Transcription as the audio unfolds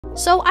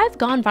So I've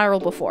gone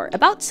viral before,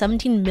 about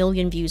 17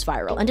 million views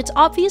viral, and it's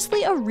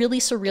obviously a really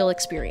surreal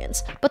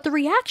experience. But the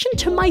reaction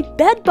to my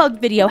bedbug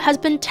video has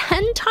been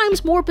 10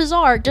 times more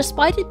bizarre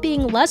despite it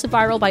being less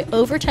viral by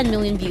over 10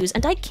 million views,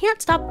 and I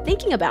can't stop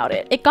thinking about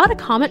it. It got a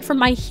comment from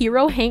my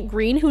hero Hank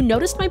Green, who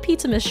noticed my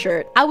Pizza Miss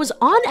shirt. I was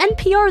on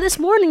NPR this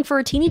morning for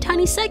a teeny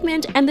tiny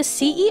segment, and the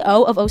CEO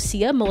of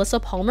OSEA, Melissa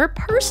Palmer,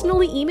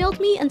 personally emailed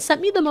me and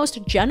sent me the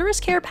most generous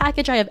care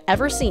package I have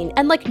ever seen,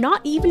 and like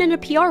not even in a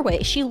PR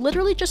way. She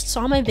literally just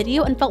saw my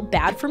video and felt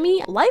bad for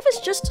me. Life is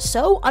just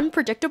so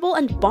unpredictable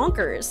and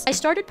bonkers. I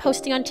started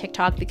posting on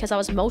TikTok because I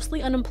was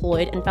mostly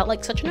unemployed and felt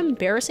like such an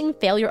embarrassing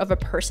failure of a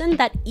person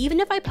that even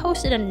if I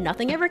posted and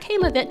nothing ever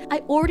came of it, I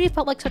already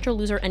felt like such a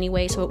loser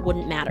anyway, so it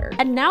wouldn't matter.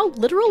 And now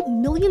literal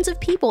millions of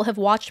people have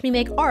watched me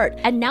make art,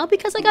 and now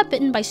because I got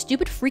bitten by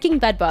stupid freaking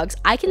bedbugs,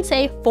 I can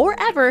say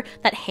forever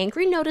that Hank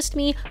Green noticed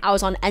me, I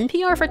was on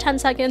NPR for 10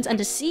 seconds, and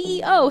a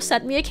CEO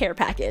sent me a care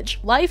package.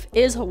 Life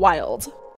is wild.